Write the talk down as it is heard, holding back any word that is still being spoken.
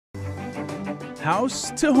House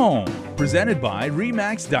to Home, presented by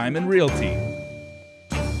RE/MAX Diamond Realty.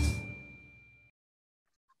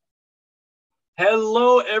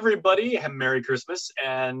 Hello, everybody. Merry Christmas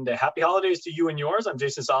and happy holidays to you and yours. I'm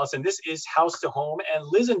Jason Salas, and this is House to Home. And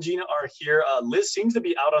Liz and Gina are here. Liz seems to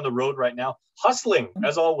be out on the road right now, hustling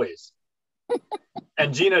as always.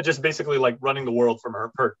 And Gina just basically like running the world from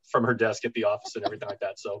her desk at the office and everything like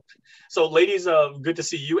that. So ladies, good to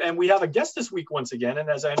see you. And we have a guest this week once again. And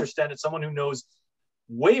as I understand it, someone who knows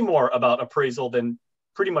way more about appraisal than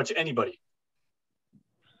pretty much anybody.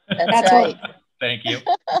 That's right. Thank you.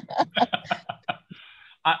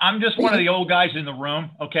 I'm just one of the old guys in the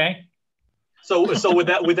room, okay? So with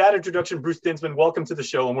that introduction, Bruce Dinsman, welcome to the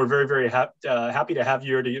show, and we're very, very happy to have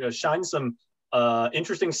you here to shine some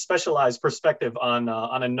interesting, specialized perspective on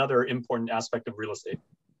another important aspect of real estate.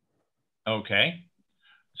 Okay.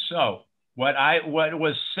 So what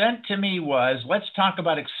was sent to me was, let's talk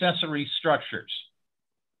about accessory structures.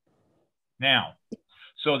 Now,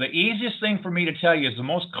 so the easiest thing for me to tell you is the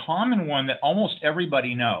most common one that almost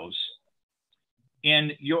everybody knows.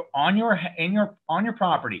 On your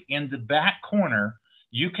property, in the back corner,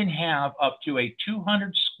 you can have up to a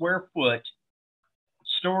 200 square foot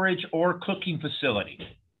storage or cooking facility.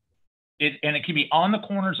 And it can be on the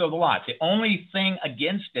corners of the lot. The only thing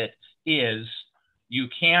against it is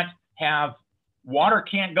water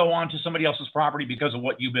can't go onto somebody else's property because of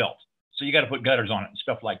what you built. So you got to put gutters on it and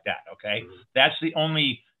stuff like that. Okay. Mm-hmm. That's the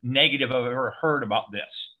only negative I've ever heard about this.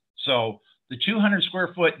 So the 200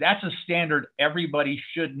 square foot, that's a standard. Everybody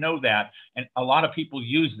should know that. And a lot of people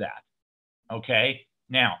use that. Okay.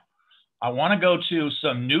 Now, I want to go to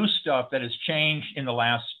some new stuff that has changed in the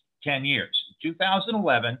last 10 years. In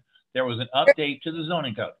 2011, there was an update to the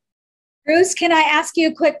zoning code. Bruce, can I ask you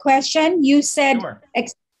a quick question? You said Sure.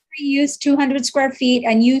 accessory use 200 square feet,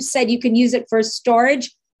 and you said you can use it for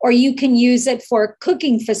storage or you can use it for a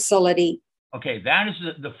cooking facility. Okay, that is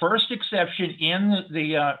the first exception in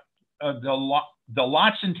the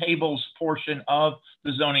lots and tables portion of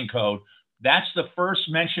the zoning code. That's the first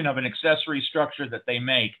mention of an accessory structure that they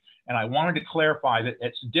make. And I wanted to clarify that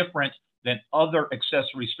it's different than other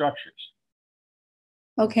accessory structures.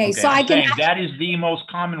 Okay, so I can. That is the most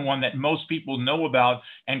common one that most people know about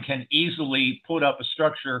and can easily put up a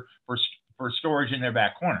structure for storage in their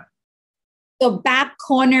back corner. So back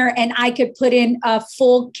corner, and I could put in a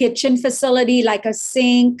full kitchen facility like a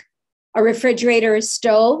sink, a refrigerator, a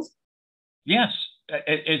stove? Yes.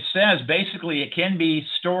 It says basically it can be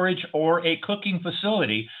storage or a cooking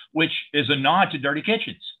facility, which is a nod to dirty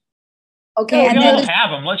kitchens. Okay. We all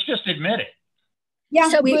have them. Let's just admit it. Yeah,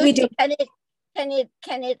 so we do. Can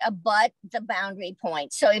it abut the boundary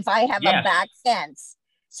point? So if I have Yes. a back fence,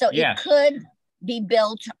 so Yes. it could be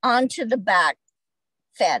built onto the back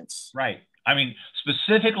fence. Right. I mean,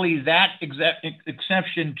 specifically that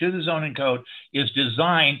exception to the zoning code is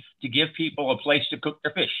designed to give people a place to cook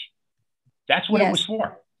their fish. That's what it was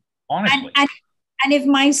for, honestly. And if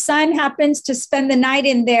my son happens to spend the night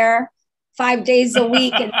in there 5 days a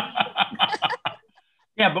week.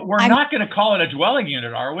 Yeah, but we're not going to call it a dwelling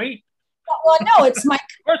unit, are we? Well, no, it's my.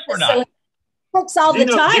 Of course we're not. Cooks all the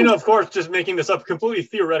time. Gina, of course, just making this up completely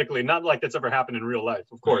theoretically, not like that's ever happened in real life,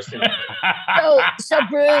 of course. You know. So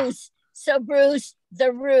Bruce,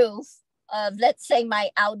 the roof of, let's say, my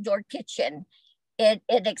outdoor kitchen, it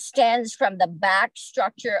extends from the back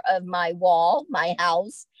structure of my wall, my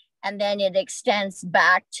house, and then it extends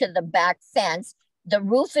back to the back fence. The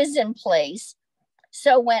roof is in place.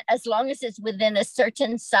 So as long as it's within a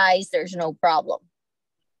certain size, there's no problem.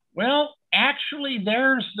 Well, actually,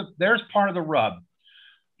 there's part of the rub.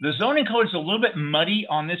 The zoning code is a little bit muddy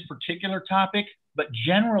on this particular topic, but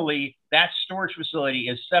generally that storage facility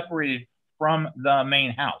is separated from the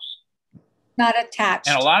main house. Not attached.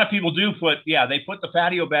 And a lot of people do they put the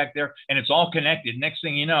patio back there and it's all connected. Next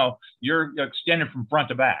thing you know, you're extended from front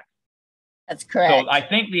to back. That's correct. So I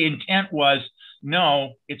think the intent was,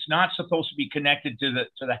 no, it's not supposed to be connected to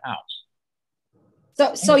the house.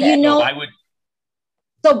 So okay. You know, so I would.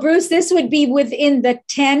 So Bruce, this would be within the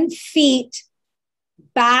 10 feet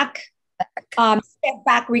back step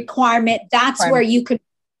back requirement. That's where you could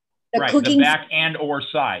cooking the back and or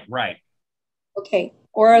side, right? Okay,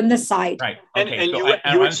 or on the side, right? Okay, and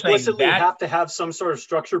so you explicitly have to have some sort of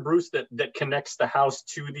structure, Bruce, that connects the house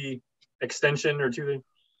to the extension or to the.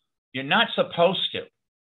 You're not supposed to.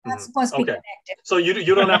 Not supposed to be connected. So you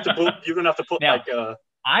don't have to put now, like a.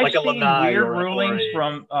 I've like seen weird rulings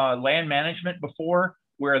from land management before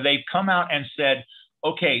where they've come out and said,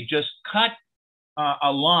 okay, just cut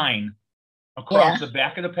a line across the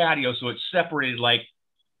back of the patio so it's separated like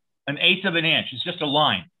 1/8 of an inch. It's just a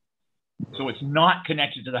line. So it's not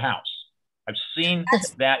connected to the house. I've seen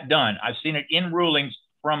that done. I've seen it in rulings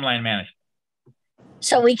from land management.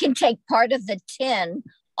 So we can take part of the tin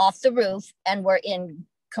off the roof and we're in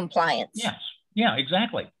compliance. Yes. Yeah,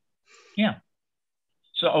 exactly. Yeah.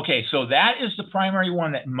 So, okay. So that is the primary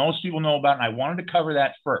one that most people know about. And I wanted to cover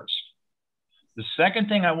that first. The second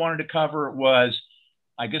thing I wanted to cover was,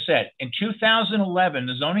 like I said, in 2011,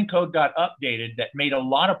 the zoning code got updated that made a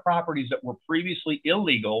lot of properties that were previously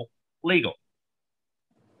illegal, legal.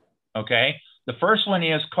 Okay. The first one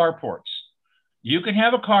is carports. You can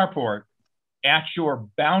have a carport at your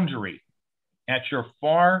boundary, at your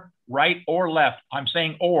far right or left. I'm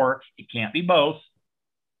saying or, it can't be both.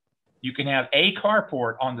 You can have a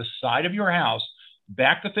carport on the side of your house,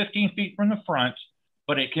 back to 15 feet from the front,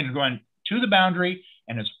 but it can run to the boundary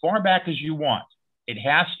and as far back as you want. It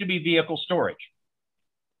has to be vehicle storage.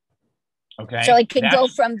 Okay. So it can go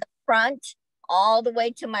from the front all the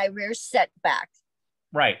way to my rear setback.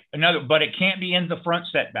 Right. But it can't be in the front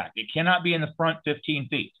setback. It cannot be in the front 15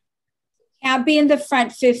 feet. Can't be in the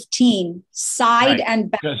front 15, side and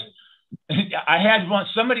back. Because I had one,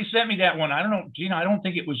 somebody sent me that one. I don't know, Gina, I don't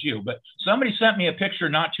think it was you, but somebody sent me a picture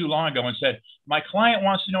not too long ago and said, my client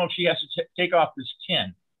wants to know if she has to take off this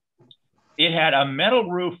tin. It had a metal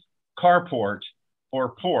roof carport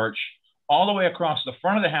or porch all the way across the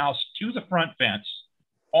front of the house to the front fence,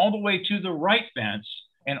 all the way to the right fence,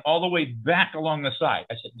 and all the way back along the side.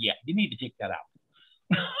 I said, yeah, you need to take that out.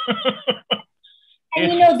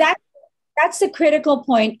 And you know, that's the critical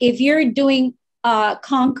point. If you're doing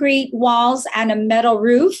concrete walls and a metal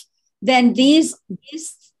roof, then these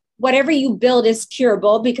whatever you build is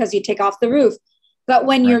curable because you take off the roof. But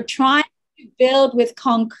when you're trying to build with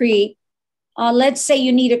concrete, let's say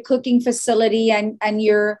you need a cooking facility and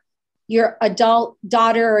your adult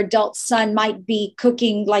daughter or adult son might be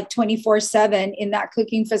cooking like 24/7 in that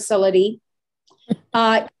cooking facility.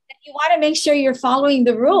 You want to make sure you're following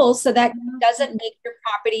the rules so that it doesn't make your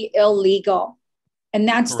property illegal. And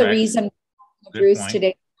that's the reason Bruce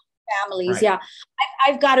today, families. Right. Yeah.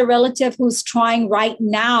 I've got a relative who's trying right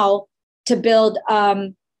now to build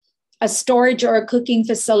a storage or a cooking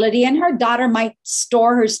facility, and her daughter might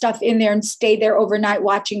store her stuff in there and stay there overnight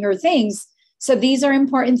watching her things. So these are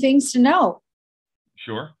important things to know.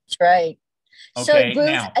 Sure. That's right. Okay, so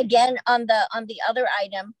Bruce, again, on the other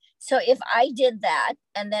item, so if I did that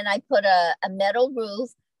and then I put a metal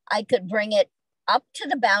roof, I could bring it up to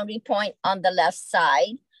the boundary point on the left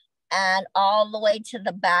side and all the way to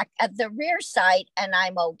the back at the rear side, and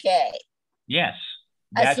I'm okay. Yes.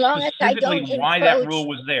 As long as I don't encroach, why that rule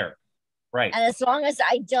was there. Right. And as long as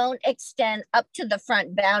I don't extend up to the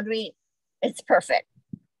front boundary, it's perfect.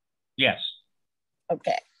 Yes.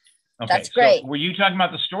 Okay. That's great. So were you talking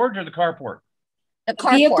about the storage or the carport? The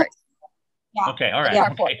carport. Yeah. Okay. All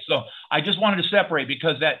right. Okay. So I just wanted to separate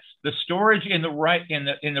because the storage in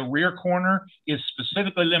the rear corner is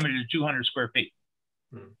specifically limited to 200 square feet.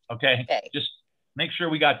 Okay. Just make sure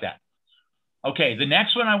we got that. Okay. The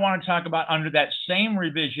next one I want to talk about under that same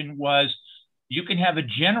revision was you can have a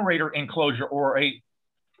generator enclosure or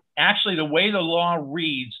actually the way the law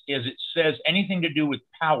reads is it says anything to do with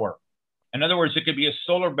power. In other words, it could be a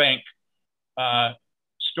solar bank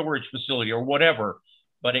storage facility or whatever,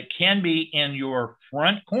 but it can be in your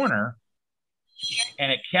front corner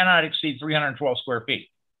and it cannot exceed 312 square feet.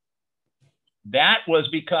 That was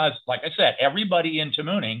because, like I said, everybody in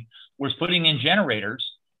Tamuning was putting in generators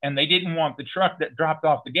and they didn't want the truck that dropped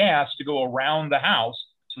off the gas to go around the house.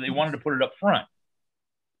 So they wanted to put it up front.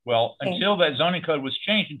 Well, until that zoning code was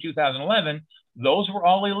changed in 2011, those were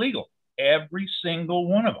all illegal. Every single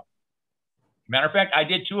one of them. Matter of fact, I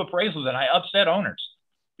did 2 appraisals and I upset owners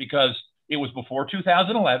because it was before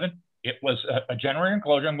 2011. It was a generator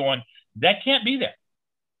enclosure. I'm going, that can't be there.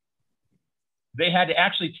 They had to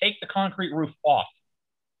actually take the concrete roof off.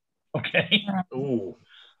 Okay. Ooh.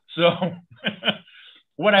 So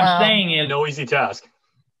what I'm saying is no easy task.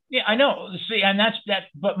 Yeah, I know. See, and that's that.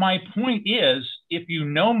 But my point is, if you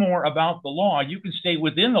know more about the law, you can stay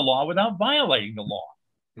within the law without violating the law.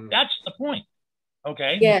 That's the point.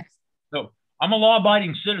 Okay. Yes. So I'm a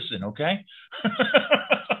law-abiding citizen. Okay.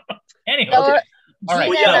 Anyway. Okay. All right.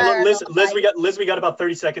 Well, yeah, Liz, we got about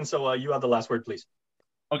 30 seconds. So you have the last word, please.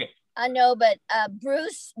 Okay. I know, but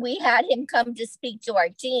Bruce, we had him come to speak to our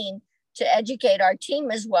team to educate our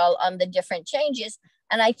team as well on the different changes.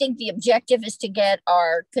 And I think the objective is to get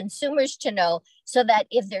our consumers to know so that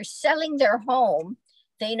if they're selling their home,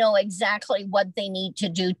 they know exactly what they need to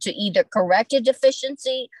do to either correct a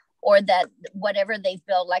deficiency or that whatever they've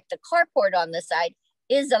built, like the carport on the side,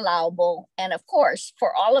 is allowable. And of course,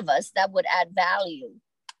 for all of us, that would add value.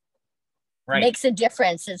 Right. Makes a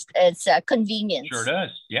difference. It's convenience. Sure does.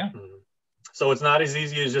 Yeah. So it's not as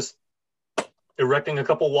easy as just erecting a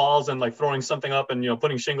couple walls and like throwing something up and, you know,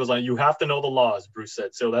 putting shingles on it. You have to know the laws, Bruce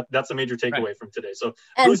said. So that's a major takeaway from today. So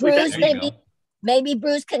and Bruce, maybe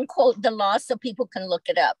Bruce can quote the law so people can look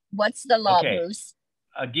it up. What's the law, Bruce?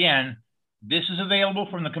 Again, this is available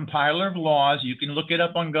from the compiler of laws. You can look it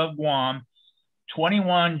up on GovGuam.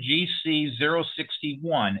 21 GC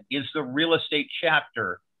 061 is the real estate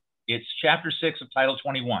chapter. It's chapter 6 of Title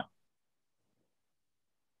 21.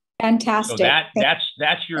 Fantastic. So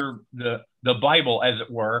that's the Bible, as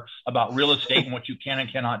it were, about real estate and what you can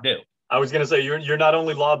and cannot do. I was going to say you're not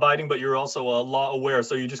only law abiding, but you're also law aware.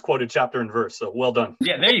 So you just quoted chapter and verse. So well done.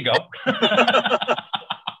 Yeah, there you go.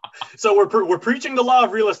 So we're preaching the law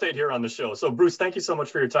of real estate here on the show. So Bruce, thank you so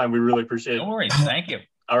much for your time. We really appreciate it. No worries. Thank you.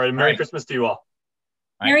 All right. Merry Christmas to you all.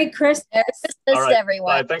 Merry Christmas,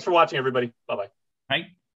 everyone. All right. Thanks for watching, everybody. Bye-bye. Bye.